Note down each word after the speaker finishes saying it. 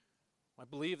I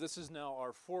believe this is now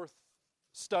our fourth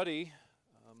study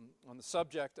on the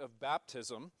subject of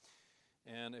baptism.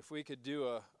 And if we could do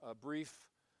a brief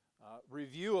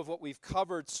review of what we've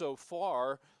covered so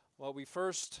far, well, we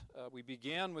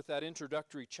began with that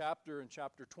introductory chapter in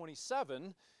chapter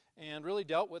 27 and really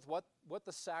dealt with what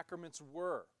the sacraments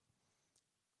were.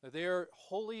 They are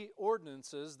holy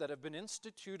ordinances that have been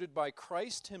instituted by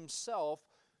Christ himself,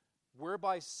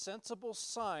 whereby sensible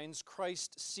signs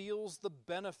Christ seals the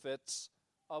benefits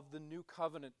of the new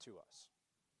covenant to us.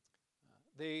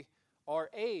 They are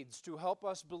aids to help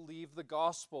us believe the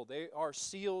gospel. They are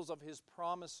seals of his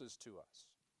promises to us.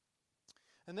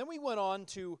 And then we went on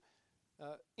to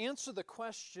answer the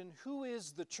question, who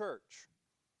is the church?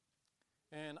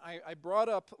 And I brought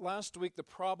up last week the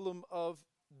problem of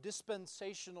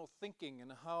dispensational thinking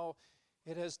and how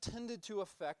it has tended to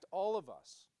affect all of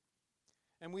us.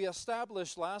 And we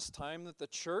established last time that the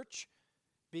church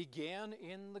began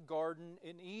in the Garden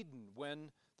in Eden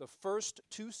when the first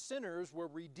two sinners were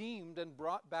redeemed and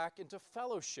brought back into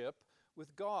fellowship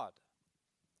with God.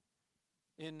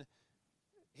 In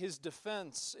his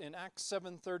defense in Acts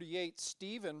 7:38,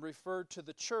 Stephen referred to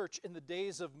the church in the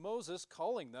days of Moses,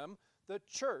 calling them the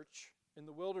church in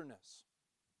the wilderness.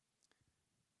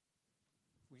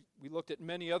 We looked at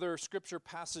many other scripture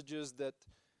passages that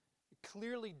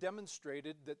clearly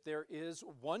demonstrated that there is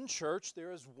one church,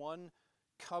 there is one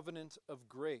covenant of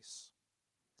grace.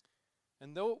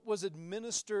 And though it was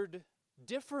administered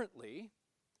differently,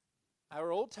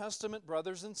 our Old Testament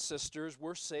brothers and sisters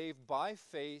were saved by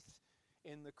faith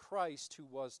in the Christ who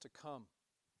was to come.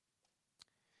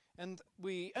 And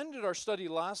we ended our study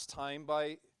last time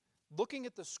by looking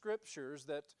at the scriptures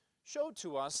that showed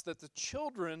to us that the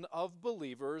children of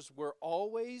believers were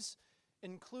always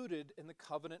included in the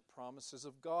covenant promises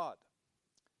of God.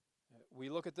 We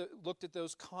looked at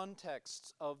those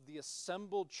contexts of the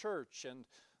assembled church and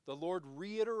the Lord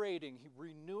reiterating,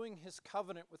 renewing his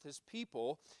covenant with his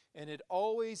people, and it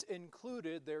always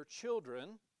included their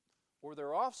children or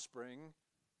their offspring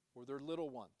or their little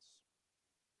ones.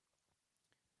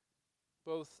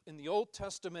 Both in the Old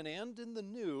Testament and in the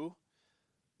New,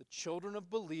 the children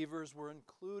of believers were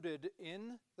included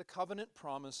in the covenant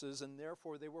promises, and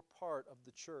therefore they were part of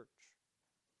the church.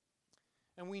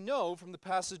 And we know from the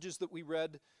passages that we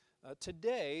read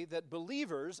today that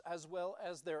believers, as well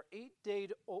as their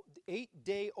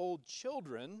 8-day-old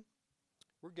children,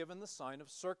 were given the sign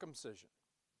of circumcision.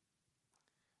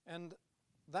 And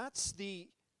that's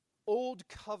the old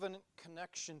covenant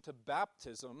connection to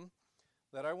baptism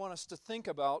that I want us to think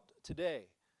about today.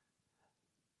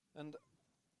 And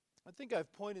I think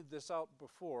I've pointed this out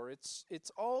before.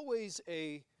 It's always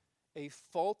a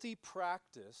faulty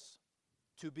practice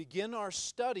to begin our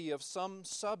study of some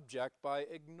subject by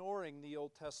ignoring the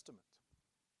Old Testament.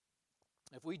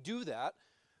 If we do that,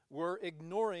 we're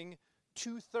ignoring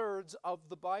 2/3 of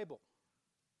the Bible.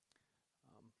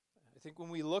 I think when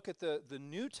we look at the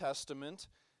New Testament,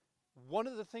 one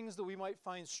of the things that we might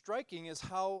find striking is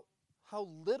how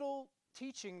little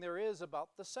teaching there is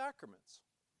about the sacraments.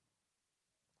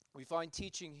 We find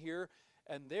teaching here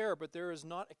and there, but there is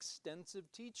not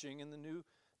extensive teaching in the New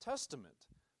Testament.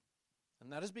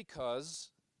 And that is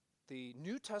because the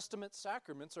New Testament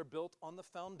sacraments are built on the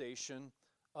foundation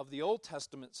of the Old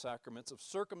Testament sacraments of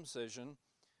circumcision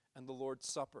and the Lord's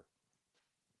Supper.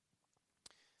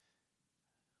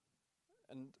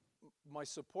 And my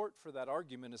support for that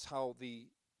argument is how the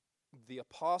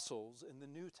apostles in the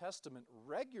New Testament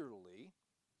regularly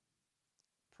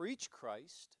preach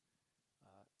Christ,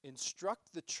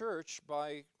 instruct the church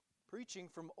by preaching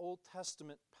from Old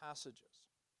Testament passages.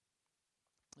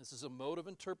 This is a mode of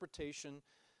interpretation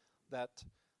that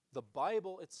the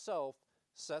Bible itself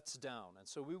sets down. And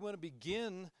so we want to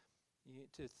begin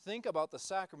to think about the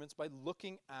sacraments by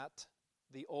looking at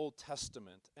the Old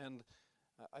Testament. And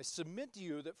I submit to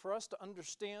you that for us to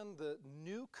understand the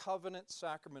new covenant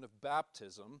sacrament of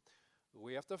baptism,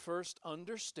 we have to first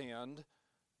understand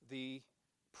the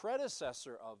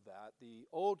predecessor of that, the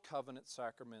Old Covenant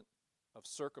sacrament of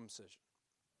circumcision.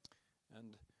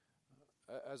 And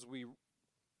as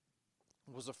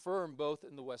was affirmed both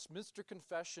in the Westminster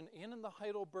Confession and in the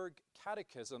Heidelberg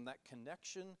Catechism, that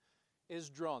connection is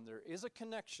drawn. There is a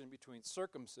connection between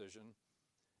circumcision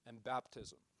and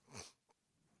baptism.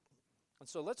 And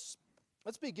so let's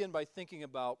begin by thinking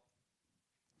about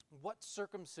what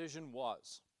circumcision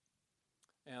was.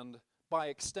 And by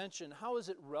extension, how is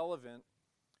it relevant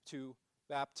to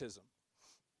baptism?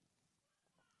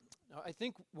 Now, I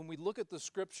think when we look at the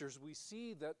scriptures, we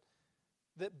see that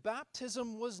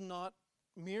baptism was not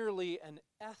merely an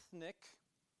ethnic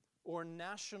or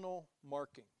national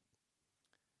marking.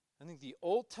 I think the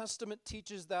Old Testament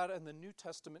teaches that, and the New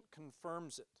Testament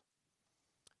confirms it.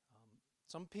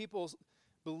 Some people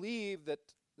believe that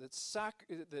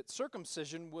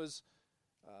circumcision was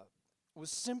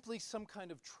simply some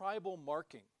kind of tribal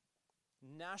marking,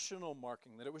 national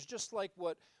marking, that it was just like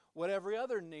what every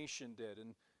other nation did.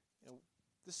 And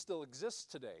this still exists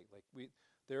today.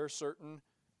 There are certain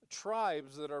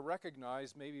tribes that are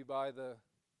recognized maybe by the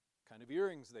kind of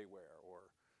earrings they wear or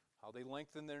how they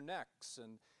lengthen their necks.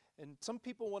 And some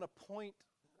people want to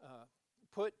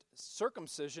put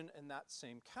circumcision in that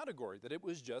same category, that it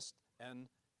was just an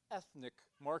ethnic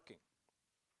marking.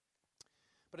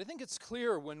 But I think it's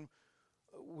clear when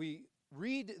we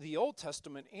read the Old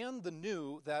Testament and the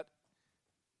New that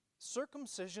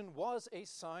circumcision was a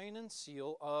sign and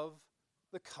seal of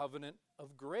the covenant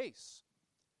of grace,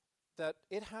 that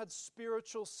it had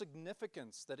spiritual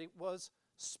significance, that it was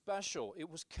special, it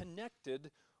was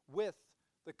connected with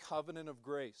the covenant of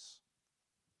grace.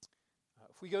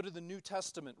 If we go to the New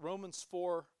Testament, Romans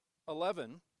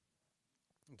 4:11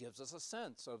 gives us a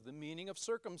sense of the meaning of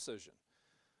circumcision.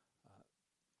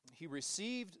 He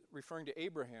received, referring to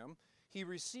Abraham, he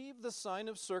received the sign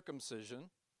of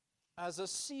circumcision as a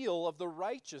seal of the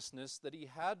righteousness that he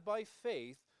had by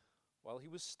faith while he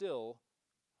was still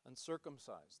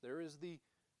uncircumcised. There is the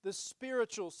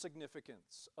spiritual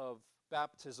significance of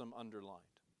baptism underlined.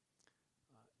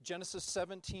 Genesis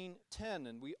 17:10,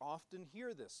 and we often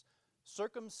hear this.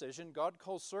 Circumcision, God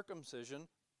calls circumcision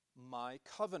my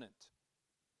covenant.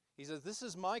 He says, this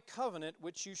is my covenant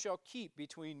which you shall keep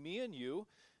between me and you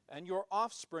and your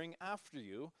offspring after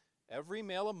you. Every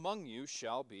male among you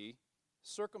shall be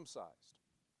circumcised.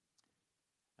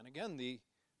 And again, the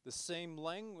same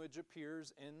language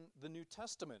appears in the New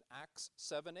Testament, Acts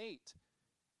 7:8.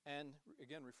 And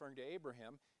again, referring to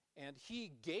Abraham, and he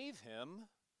gave him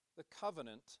the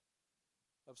covenant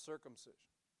of circumcision.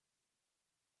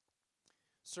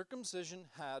 Circumcision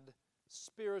had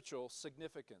spiritual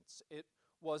significance. It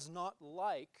was not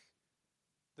like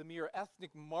the mere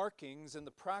ethnic markings and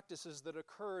the practices that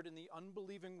occurred in the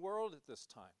unbelieving world at this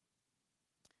time.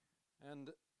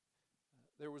 And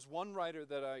there was one writer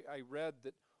that I read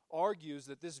that argues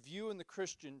that this view in the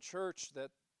Christian church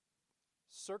that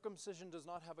circumcision does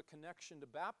not have a connection to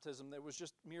baptism, that was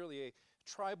just merely a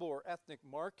tribal or ethnic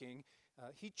marking,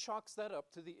 he chalks that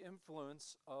up to the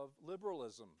influence of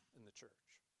liberalism in the church.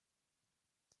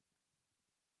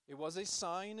 It was a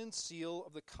sign and seal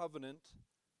of the covenant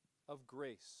of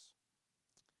grace.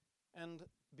 And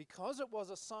because it was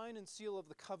a sign and seal of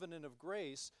the covenant of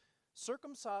grace,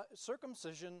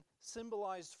 circumcision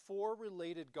symbolized 4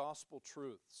 related gospel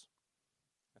truths.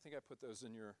 I think I put those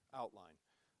in your outline.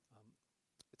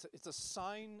 It's a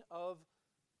sign of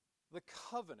the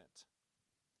covenant.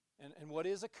 And what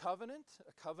is a covenant?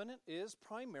 A covenant is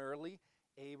primarily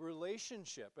a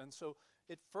relationship. And so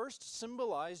it first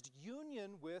symbolized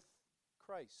union with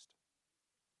Christ.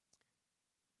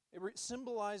 It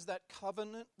symbolized that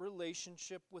covenant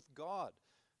relationship with God.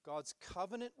 God's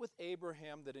covenant with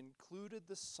Abraham that included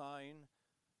the sign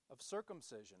of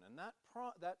circumcision. And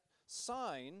that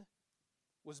sign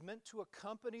was meant to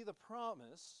accompany the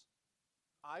promise,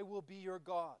 I will be your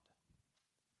God.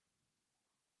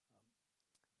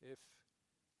 If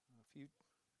you,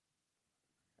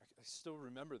 I still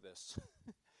remember this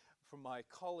from my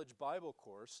college Bible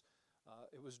course.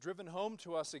 It was driven home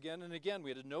to us again and again.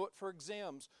 We had to know it for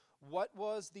exams. What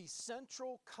was the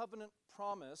central covenant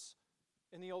promise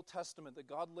in the Old Testament that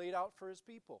God laid out for his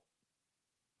people?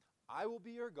 I will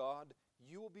be your God,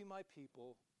 you will be my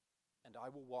people, and I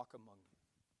will walk among you.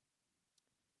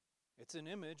 It's an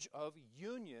image of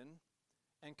union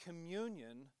and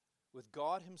communion with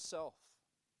God himself.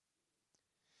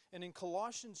 And in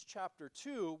Colossians chapter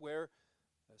 2, where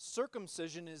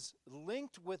circumcision is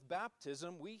linked with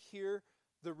baptism, we hear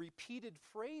the repeated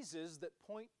phrases that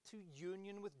point to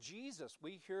union with Jesus.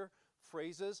 We hear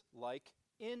phrases like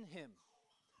in him,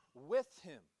 with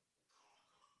him.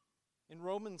 In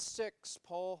Romans 6,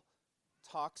 Paul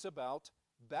talks about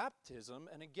baptism,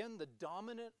 and again, the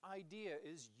dominant idea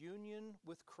is union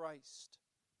with Christ.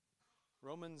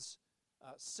 Romans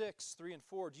 6, 3 and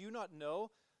 4, do you not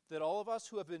know that all of us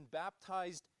who have been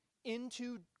baptized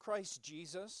into Christ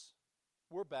Jesus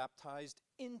were baptized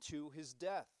into his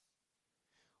death?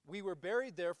 We were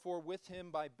buried, therefore, with him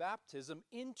by baptism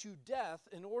into death,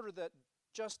 in order that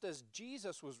just as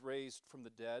Jesus was raised from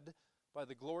the dead by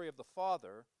the glory of the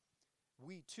Father,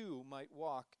 we too might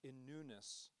walk in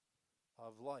newness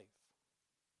of life.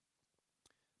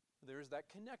 There is that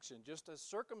connection, just as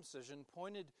circumcision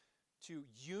pointed to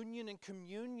union and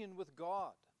communion with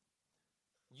God.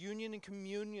 Union and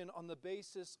communion on the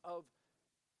basis of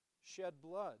shed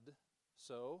blood.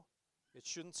 So it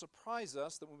shouldn't surprise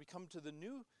us that when we come to the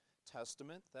New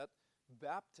Testament, that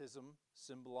baptism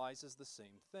symbolizes the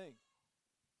same thing.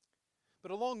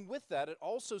 But along with that, it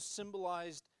also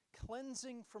symbolized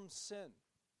cleansing from sin.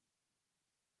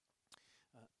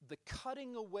 The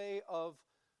cutting away of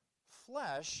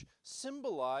flesh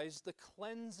symbolized the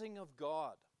cleansing of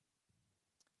God.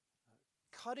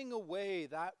 Cutting away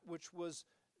that which was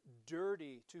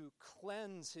dirty to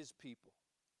cleanse his people.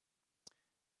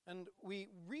 And we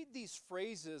read these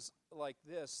phrases like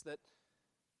this that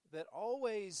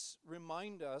always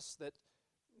remind us that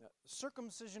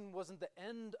circumcision wasn't the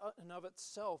end in of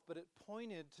itself, but it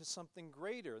pointed to something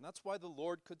greater. And that's why the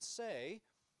Lord could say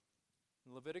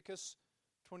in Leviticus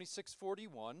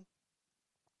 26:41,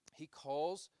 he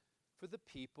calls for the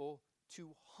people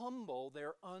to humble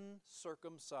their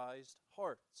uncircumcised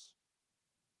hearts.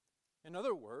 In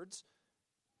other words,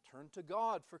 turn to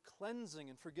God for cleansing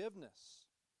and forgiveness.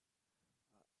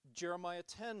 Jeremiah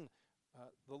 10,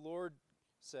 the Lord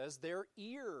says, their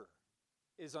ear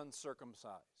is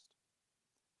uncircumcised.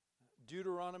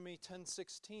 Deuteronomy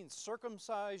 10:16,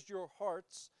 circumcise your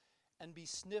hearts and be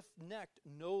stiff-necked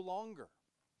no longer.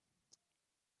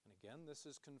 And again, this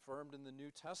is confirmed in the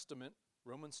New Testament,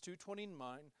 Romans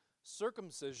 2:29,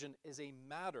 circumcision is a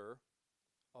matter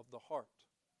of the heart.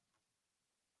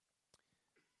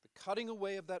 The cutting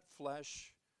away of that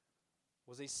flesh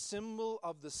was a symbol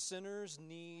of the sinner's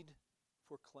need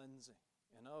for cleansing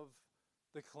and of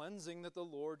the cleansing that the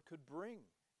Lord could bring.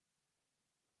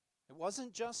 It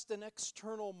wasn't just an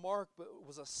external mark, but it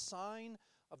was a sign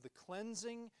of the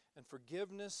cleansing and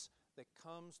forgiveness that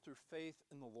comes through faith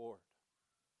in the Lord.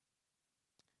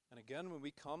 And again, when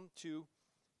we come to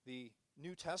the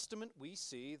New Testament, we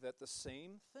see that the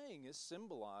same thing is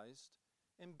symbolized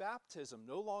in baptism,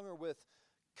 no longer with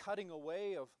cutting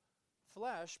away of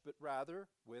flesh, but rather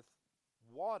with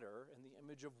water and the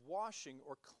image of washing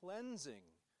or cleansing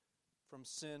from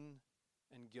sin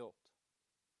and guilt.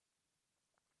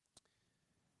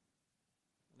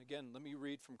 And again, let me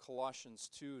read from Colossians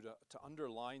 2 to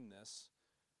underline this.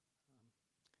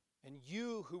 And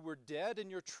you who were dead in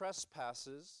your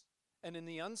trespasses and in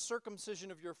the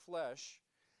uncircumcision of your flesh,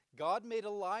 God made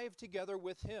alive together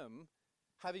with him,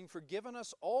 having forgiven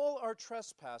us all our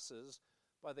trespasses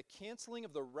by the canceling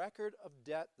of the record of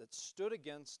debt that stood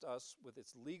against us with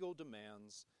its legal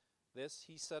demands. This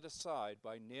he set aside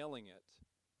by nailing it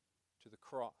to the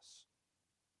cross.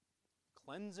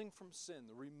 Cleansing from sin,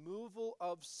 the removal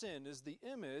of sin, is the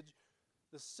image,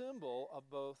 the symbol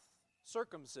of both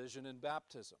circumcision and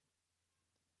baptism.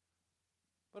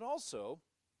 But also,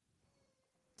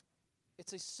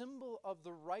 it's a symbol of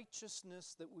the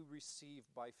righteousness that we receive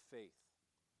by faith.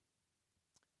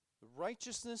 The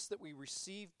righteousness that we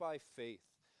receive by faith.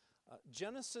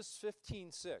 Genesis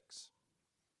 15:6.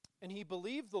 And he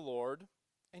believed the Lord,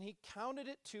 and he counted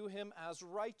it to him as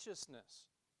righteousness.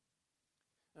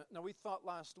 Now, we thought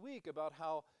last week about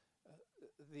how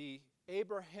the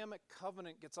Abrahamic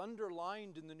covenant gets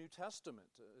underlined in the New Testament.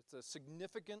 It's a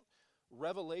significant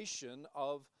revelation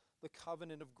of the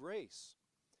covenant of grace.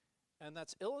 And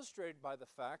that's illustrated by the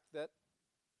fact that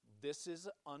this is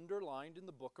underlined in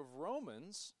the book of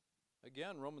Romans.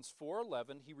 Again, Romans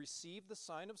 4:11, he received the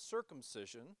sign of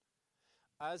circumcision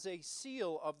as a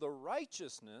seal of the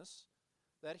righteousness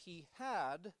that he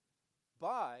had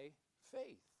by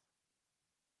faith.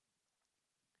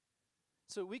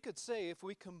 So we could say, if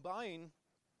we combine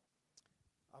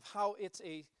of how it's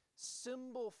a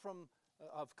symbol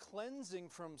of cleansing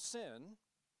from sin,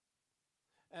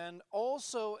 and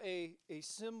also a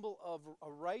symbol of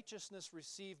a righteousness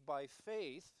received by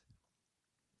faith,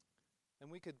 and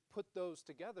we could put those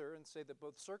together and say that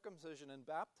both circumcision and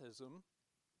baptism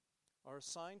are a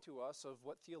sign to us of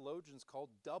what theologians call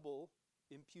double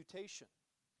imputation.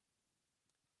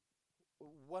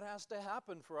 What has to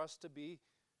happen for us to be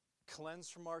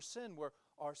cleansed from our sin, where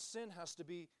our sin has to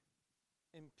be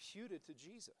imputed to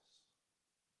Jesus?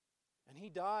 And he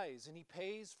dies and he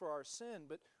pays for our sin,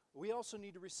 but we also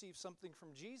need to receive something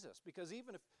from Jesus, because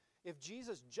even if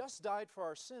Jesus just died for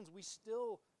our sins, we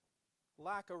still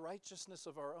lack a righteousness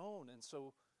of our own. And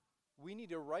so we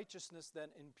need a righteousness then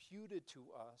imputed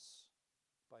to us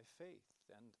by faith.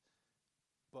 And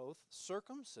both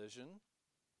circumcision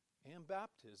and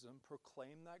baptism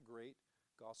proclaim that great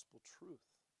gospel truth.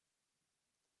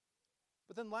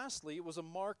 But then lastly, it was a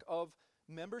mark of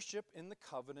membership in the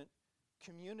covenant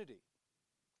community.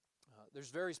 There's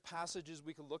various passages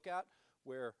we could look at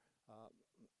where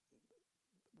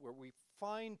we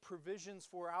find provisions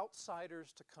for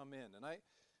outsiders to come in. And I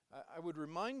would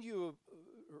remind you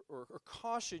or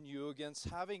caution you against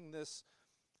having this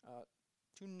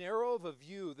too narrow of a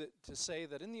view to say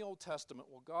that in the Old Testament,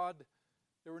 well, God,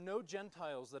 there were no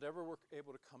Gentiles that ever were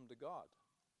able to come to God.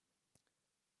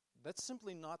 That's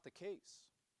simply not the case.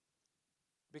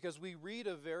 Because we read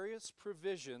of various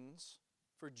provisions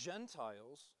for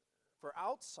Gentiles, for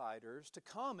outsiders, to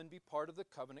come and be part of the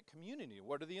covenant community.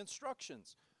 What are the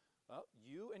instructions? Well,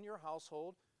 you and your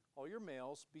household, all your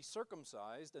males, be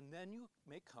circumcised, and then you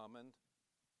may come and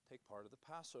take part of the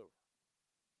Passover.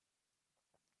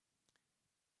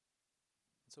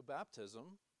 So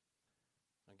baptism,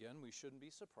 again, we shouldn't be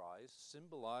surprised,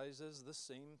 symbolizes the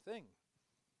same thing.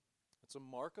 It's a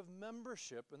mark of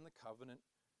membership in the covenant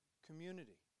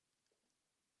community.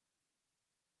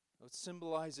 It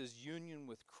symbolizes union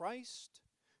with Christ,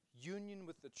 union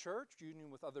with the church, union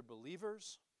with other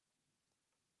believers.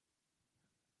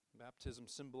 Baptism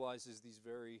symbolizes these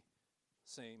very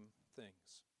same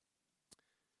things.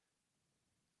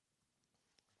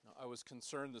 Now, I was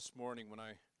concerned this morning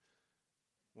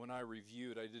when I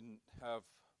reviewed. I didn't have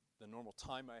the normal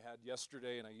time I had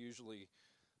yesterday, and I usually,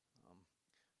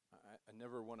 I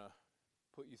never want to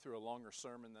put you through a longer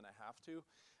sermon than I have to.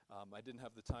 I didn't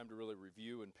have the time to really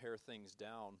review and pare things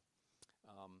down.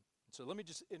 So let me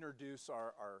just introduce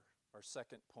our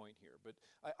second point here. But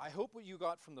I hope what you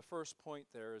got from the first point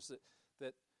there is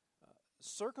that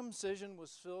circumcision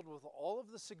was filled with all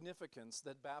of the significance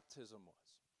that baptism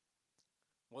was.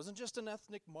 It wasn't just an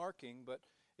ethnic marking, but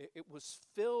it was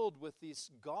filled with this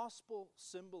gospel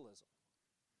symbolism.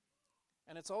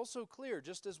 And it's also clear,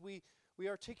 just as we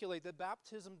articulate that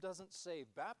baptism doesn't save.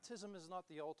 Baptism is not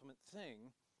the ultimate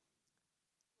thing.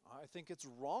 I think it's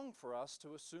wrong for us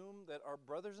to assume that our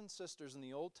brothers and sisters in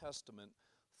the Old Testament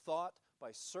thought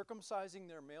by circumcising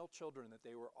their male children that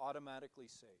they were automatically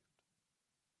saved.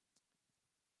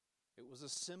 It was a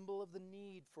symbol of the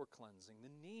need for cleansing,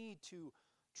 the need to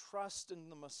trust in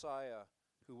the Messiah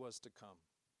who was to come.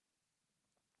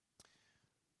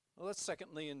 Well, let's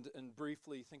secondly and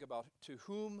briefly think about to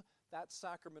whom that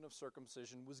sacrament of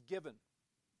circumcision was given.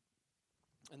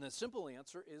 And the simple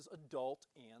answer is adults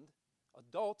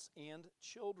and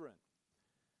children.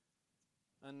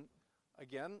 And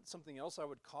again, something else I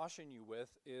would caution you with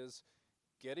is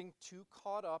getting too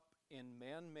caught up in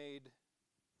man-made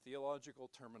theological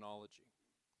terminology.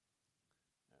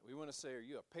 We want to say, are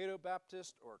you a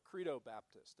Paedo-Baptist or a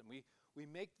Credo-Baptist? And we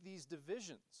make these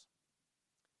divisions.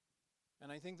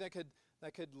 And I think that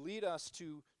could lead us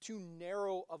to too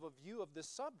narrow of a view of this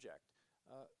subject.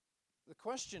 The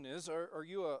question is, are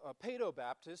you a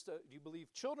Paedo-Baptist? Do you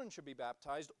believe children should be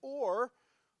baptized? Or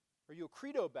are you a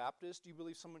Credo-Baptist? Do you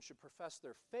believe someone should profess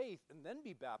their faith and then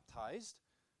be baptized?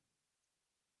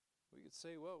 We could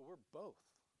say, well, we're both,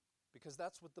 because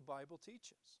that's what the Bible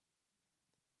teaches.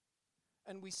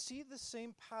 And we see the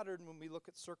same pattern when we look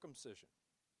at circumcision.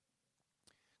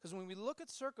 Because when we look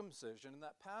at circumcision, in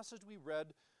that passage we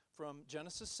read from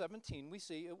Genesis 17, we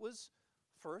see it was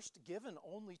first given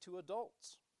only to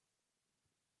adults.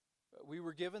 We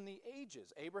were given the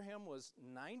ages. Abraham was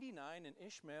 99 and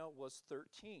Ishmael was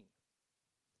 13.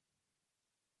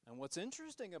 And what's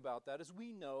interesting about that is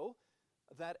we know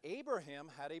that Abraham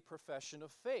had a profession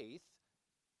of faith,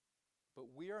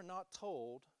 but we are not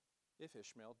told if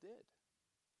Ishmael did.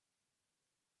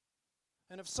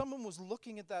 And if someone was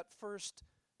looking at that first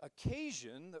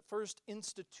occasion, the first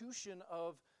institution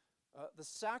of the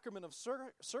sacrament of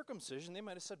circumcision, they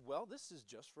might have said, well, this is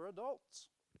just for adults.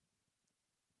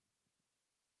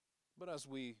 But as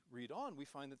we read on, we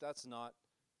find that that's not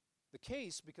the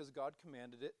case, because God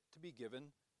commanded it to be given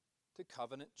to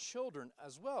covenant children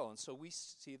as well. And so we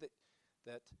see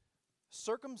that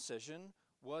circumcision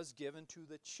was given to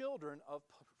the children of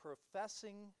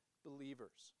professing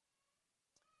believers.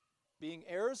 Being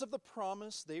heirs of the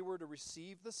promise, they were to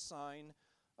receive the sign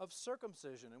of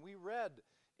circumcision. And we read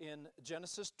in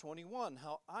Genesis 21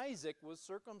 how Isaac was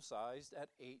circumcised at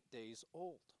 8 days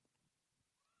old.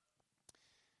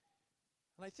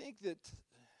 And I think that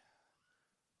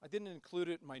I didn't include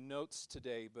it in my notes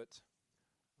today, but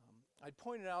I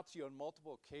pointed out to you on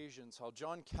multiple occasions how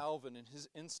John Calvin in his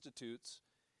Institutes,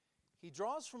 he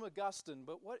draws from Augustine,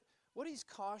 but what he's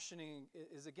cautioning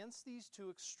is against these two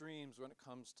extremes when it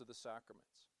comes to the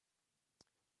sacraments.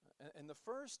 And the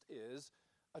first is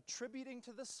attributing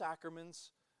to the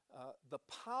sacraments the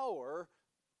power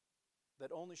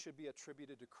that only should be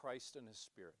attributed to Christ and His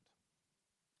Spirit.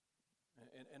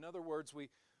 In other words, we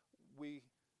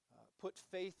put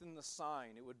faith in the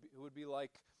sign. It would be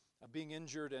like being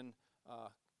injured and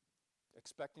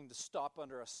expecting to stop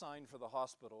under a sign for the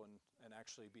hospital and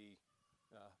actually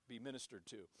be ministered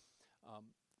to.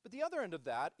 But the other end of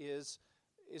that is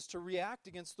is to react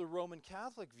against the Roman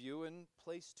Catholic view and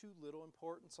place too little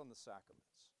importance on the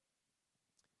sacraments.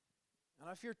 And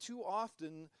I fear too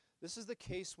often this is the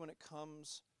case when it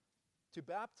comes to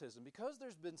baptism. Because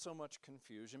there's been so much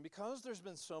confusion, because there's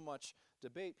been so much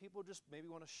debate, people just maybe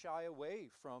want to shy away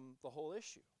from the whole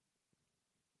issue.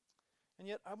 And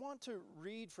yet I want to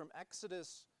read from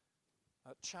Exodus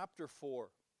chapter 4.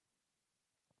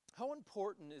 How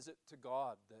important is it to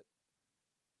God that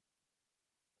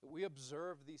we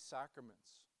observe these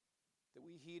sacraments, that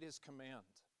we heed his command?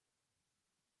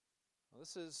 Well,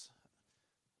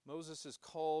 Moses is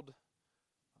called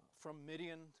from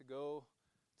Midian to go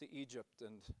to Egypt,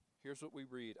 and here's what we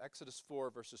read. Exodus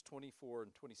 4, verses 24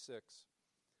 and 26.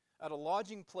 At a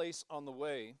lodging place on the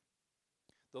way,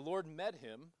 the Lord met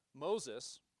him,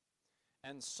 Moses,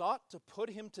 and sought to put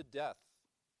him to death.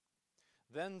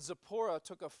 Then Zipporah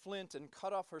took a flint and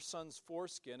cut off her son's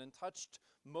foreskin and touched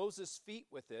Moses' feet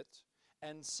with it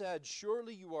and said,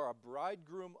 "Surely you are a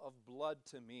bridegroom of blood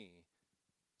to me."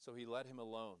 So he let him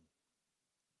alone.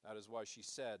 That is why she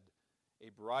said, "A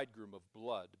bridegroom of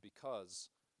blood," because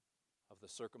of the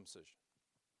circumcision.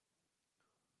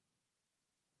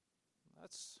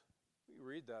 We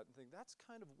read that and think, that's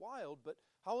kind of wild, but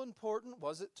how important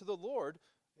was it to the Lord?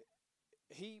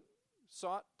 He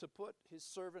sought to put his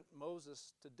servant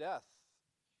Moses to death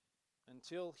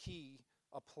until he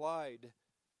applied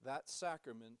that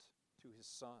sacrament to his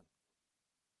son.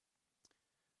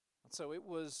 And so it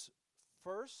was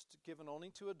first given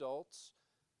only to adults,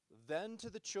 then to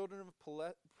the children of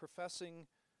professing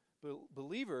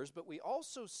believers, but we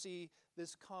also see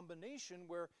this combination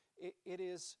where it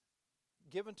is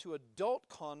given to adult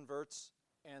converts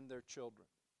and their children.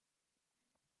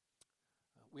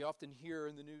 We often hear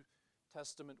in the New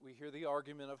Testament, we hear the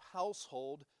argument of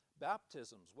household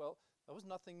baptisms. Well, that was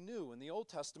nothing new. In the Old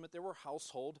Testament, there were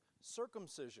household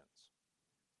circumcisions.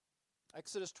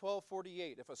 Exodus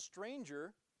 12:48, if a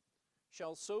stranger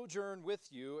shall sojourn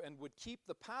with you and would keep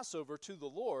the Passover to the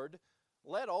Lord,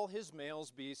 let all his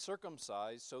males be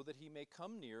circumcised so that he may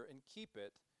come near and keep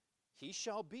it. He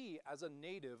shall be as a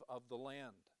native of the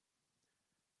land.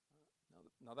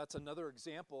 Now that's another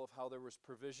example of how there was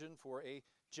provision for a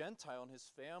Gentile and his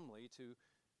family to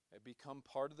become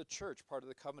part of the church, part of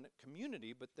the covenant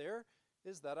community, but there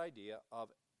is that idea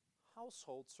of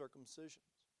household circumcisions.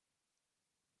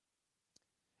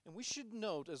 And we should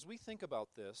note as we think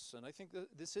about this, and I think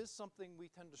that this is something we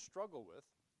tend to struggle with,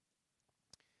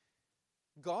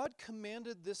 God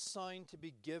commanded this sign to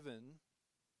be given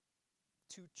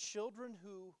to children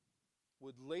who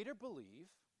would later believe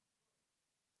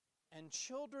and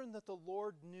children that the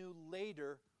Lord knew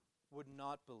later would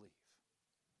not believe.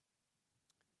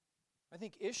 I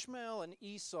think Ishmael and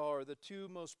Esau are the two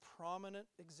most prominent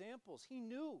examples. He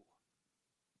knew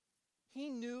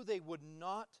they would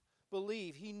not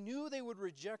believe. He knew they would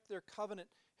reject their covenant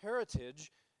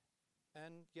heritage,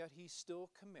 and yet he still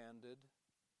commanded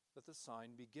that the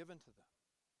sign be given to them.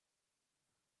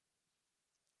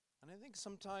 And I think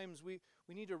sometimes we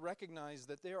need to recognize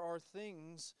that there are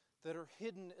things that are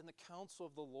hidden in the counsel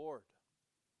of the Lord.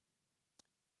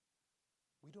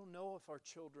 We don't know if our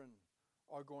children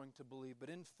are going to believe, but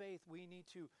in faith we need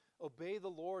to obey the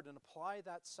Lord and apply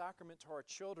that sacrament to our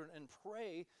children and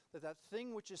pray that that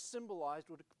thing which is symbolized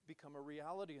would become a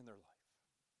reality in their life.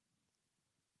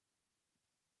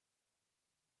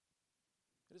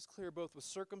 It is clear both with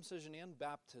circumcision and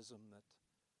baptism that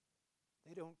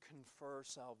they don't confer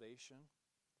salvation,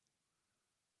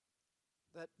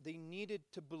 that they needed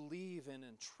to believe in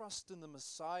and trust in the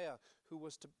Messiah who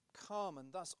was to come,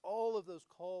 and thus all of those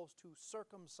calls to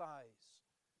circumcise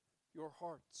your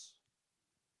hearts.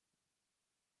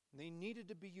 They needed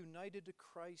to be united to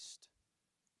Christ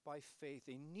by faith.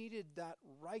 They needed that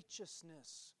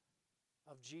righteousness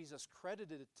of Jesus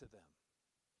credited to them.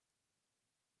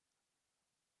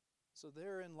 So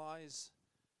therein lies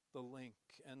the link.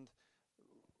 And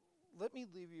let me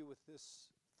leave you with this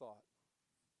thought.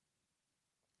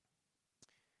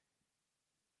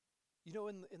 You know,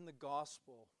 in the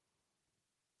gospel,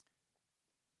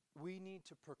 we need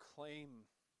to proclaim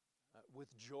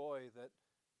with joy that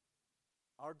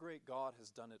our great God has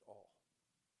done it all.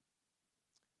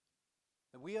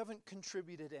 That we haven't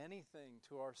contributed anything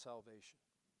to our salvation.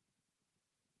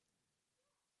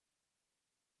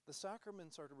 The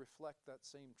sacraments are to reflect that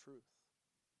same truth.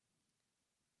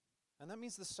 And that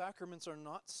means the sacraments are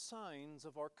not signs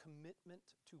of our commitment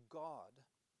to God,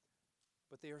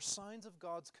 but they are signs of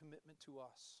God's commitment to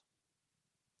us.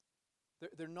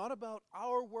 They're not about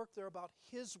our work, they're about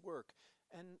His work.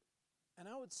 And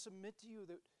I would submit to you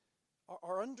that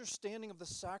our understanding of the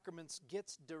sacraments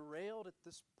gets derailed at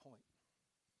this point.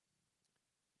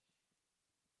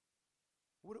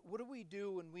 What do we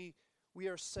do when we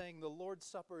are saying the Lord's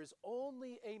Supper is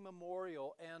only a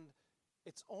memorial and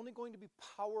it's only going to be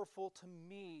powerful to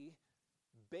me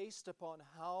based upon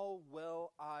how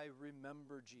well I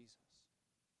remember Jesus?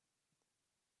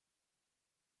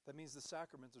 That means the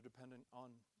sacraments are dependent on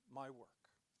my work.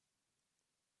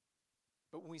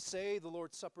 But when we say the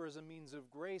Lord's Supper is a means of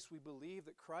grace, we believe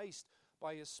that Christ,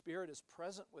 by His Spirit, is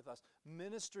present with us,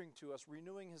 ministering to us,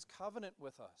 renewing His covenant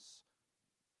with us.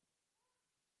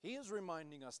 He is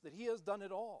reminding us that He has done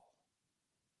it all.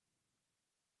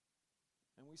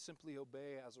 And we simply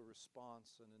obey as a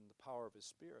response and in the power of His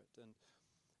Spirit. And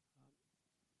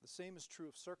the same is true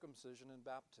of circumcision and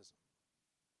baptism.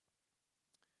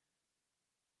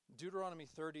 Deuteronomy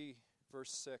 30,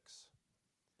 verse 6.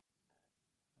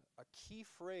 A key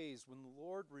phrase when the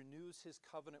Lord renews His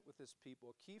covenant with His people,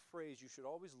 a key phrase you should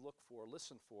always look for,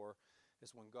 listen for,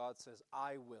 is when God says,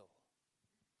 I will.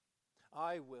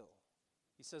 I will.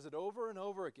 He says it over and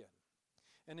over again.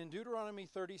 And in Deuteronomy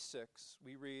 36,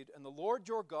 we read, And the Lord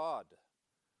your God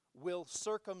will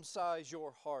circumcise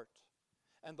your heart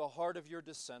and the heart of your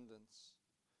descendants,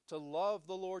 to love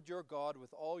the Lord your God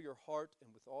with all your heart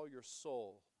and with all your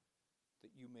soul,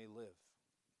 that you may live.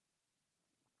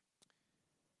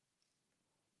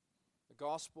 The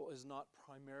gospel is not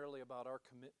primarily about our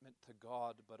commitment to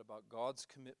God, but about God's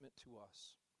commitment to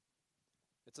us.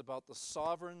 It's about the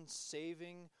sovereign,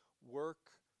 saving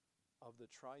work of the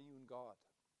triune God.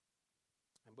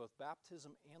 And both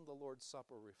baptism and the Lord's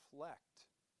Supper reflect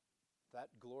that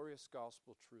glorious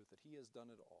gospel truth that He has done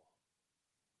it all.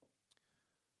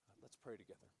 Let's pray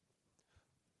together.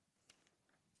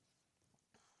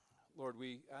 Lord,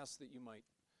 we ask that you might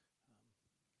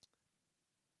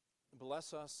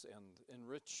bless us and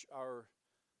enrich our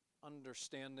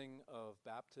understanding of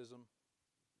baptism.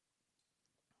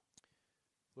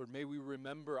 Lord, may we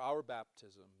remember our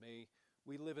baptism. May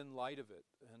we live in light of it.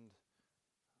 And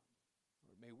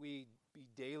Lord, may we be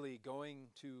daily going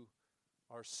to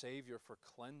our Savior for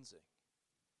cleansing.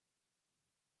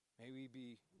 May we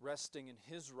be resting in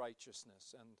His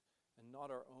righteousness and not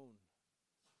our own.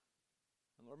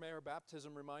 And Lord, may our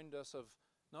baptism remind us of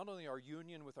not only our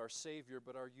union with our Savior,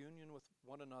 but our union with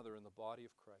one another in the body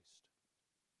of Christ.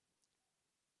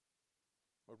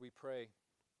 Lord, we pray,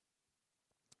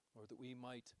 Lord, that we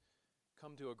might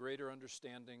come to a greater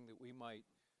understanding, that we might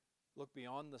look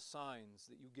beyond the signs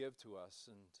that you give to us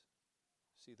and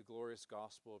see the glorious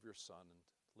gospel of your Son and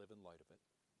live in light of it.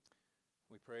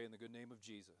 We pray in the good name of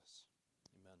Jesus.